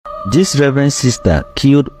This Reverend sister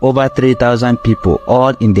killed over 3,000 people,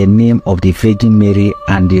 all in the name of the Virgin Mary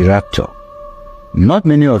and the rapture. Not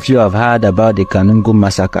many of you have heard about the Kanungu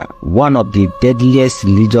massacre, one of the deadliest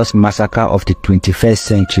religious massacres of the 21st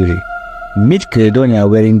century. Meet Credonia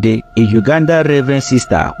Werinde, a Uganda Reverend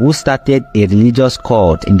sister who started a religious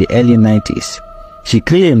cult in the early 90s. She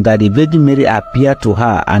claimed that the Virgin Mary appeared to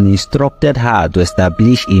her and instructed her to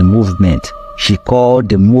establish a movement she called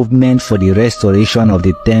the Movement for the Restoration of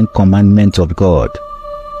the 10 Commandments of God.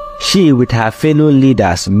 She, with her fellow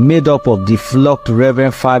leaders, made up of the flocked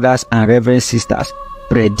Reverend Fathers and Reverend Sisters,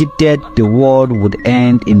 predicted the world would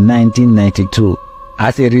end in 1992.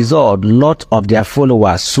 As a result, lots of their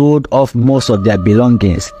followers sold off most of their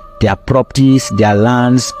belongings, their properties, their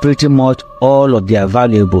lands, pretty much all of their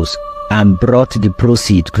valuables, and brought the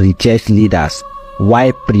proceeds to the church leaders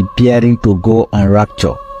while preparing to go on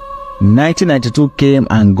rapture. 1992 came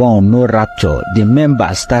and gone, no rapture. The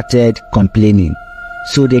members started complaining.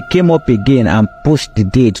 So they came up again and pushed the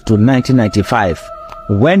date to 1995.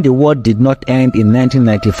 When the world did not end in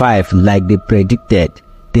 1995 like they predicted,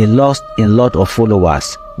 they lost a lot of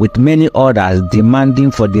followers, with many others demanding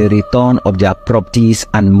for the return of their properties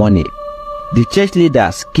and money. The church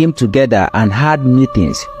leaders came together and had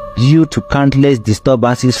meetings due to countless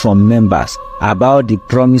disturbances from members about the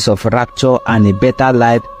promise of rapture and a better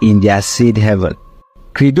life in their said heaven.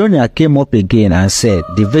 Credonia came up again and said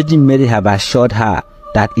the Virgin Mary have assured her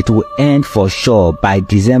that it will end for sure by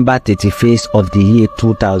December 31st of the year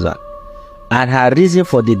 2000. And her reason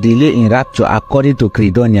for the delay in rapture, according to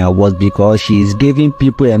Credonia, was because she is giving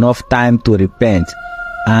people enough time to repent,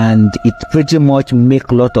 and it pretty much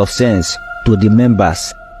makes a lot of sense to the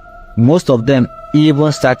members. Most of them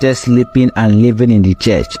even started sleeping and living in the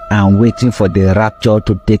church and waiting for the rapture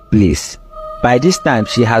to take place. By this time,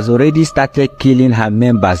 she has already started killing her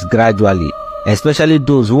members gradually, especially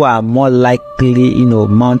those who are more likely,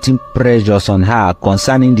 mounting pressures on her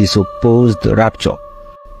concerning the supposed rapture.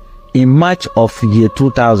 In March of year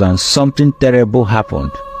 2000, something terrible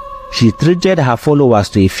happened. She treated her followers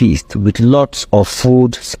to a feast with lots of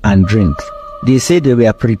food and drinks. They said they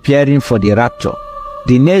were preparing for the rapture.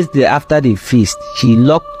 The next day after the feast, she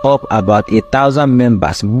locked up about 1,000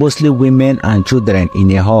 members, mostly women and children, in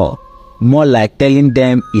a hall, more like telling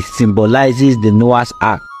them it symbolizes the Noah's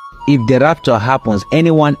Ark. If the rapture happens,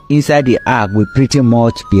 anyone inside the ark will pretty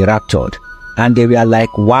much be raptured. And they were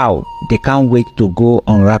like, wow, they can't wait to go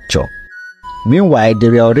on rapture. Meanwhile,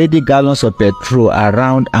 there were already gallons of petrol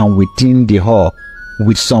around and within the hall,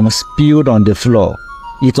 with some spilled on the floor.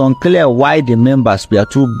 It's unclear why the members were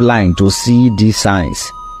too blind to see these signs.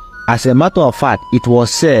 As a matter of fact, it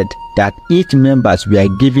was said that each members were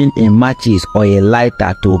given a matches or a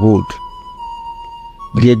lighter to hold.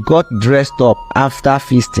 They got dressed up after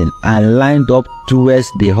feasting and lined up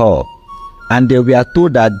towards the hall, and they were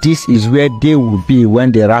told that this is where they will be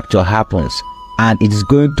when the rapture happens, and it is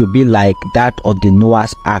going to be like that of the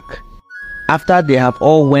Noah's Ark. After they have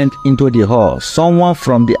all went into the hall, someone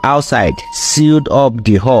from the outside sealed up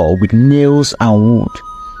the hall with nails and wood.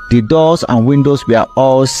 The doors and windows were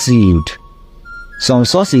all sealed. Some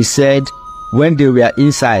sources said when they were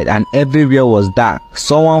inside and everywhere was dark,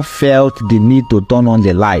 someone felt the need to turn on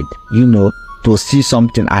the light, to see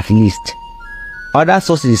something at least. Other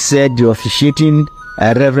sources said the officiating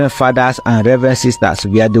Reverend Fathers and Reverend Sisters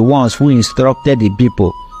were the ones who instructed the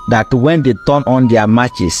people that when they turn on their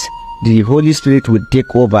matches, the Holy Spirit will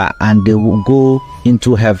take over and they will go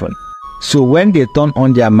into heaven. So when they turned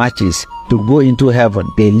on their matches to go into heaven,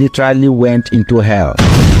 they literally went into hell,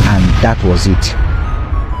 and that was it.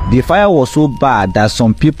 The fire was so bad that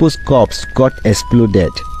some people's corpses got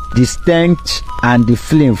exploded. The stench and the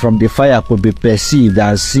flame from the fire could be perceived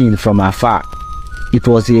and seen from afar. It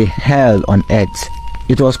was a hell on earth.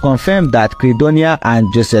 It was confirmed that Credonia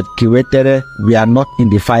and Joseph Kiwetere were not in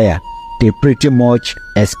the fire. They pretty much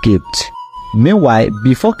escaped. Meanwhile,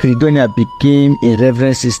 before Credonia became a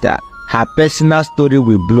Reverend sister, her personal story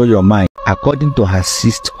will blow your mind. According to her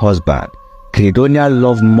sixth husband, Credonia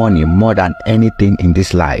loved money more than anything in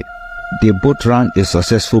this life. They both ran a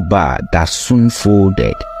successful bar that soon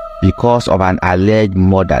folded because of an alleged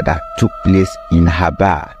murder that took place in her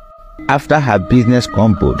bar. After her business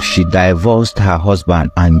crumbled, she divorced her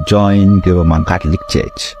husband and joined the Roman Catholic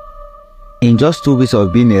Church. In just 2 weeks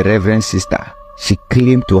of being a Reverend sister, she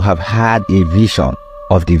claimed to have had a vision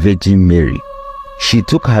of the Virgin Mary. She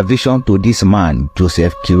took her vision to this man,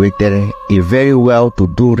 Joseph Kiwetere, a very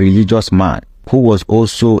well-to-do religious man who was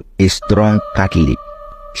also a strong Catholic.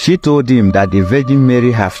 She told him that the Virgin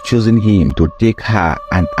Mary have chosen him to take her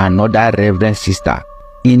and another Reverend sister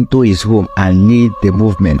into his home and lead the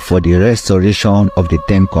movement for the restoration of the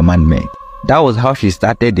 10 Commandments. That was how she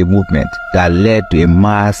started the movement that led to a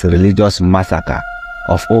mass religious massacre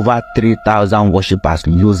of over 3,000 worshippers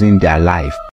losing their life.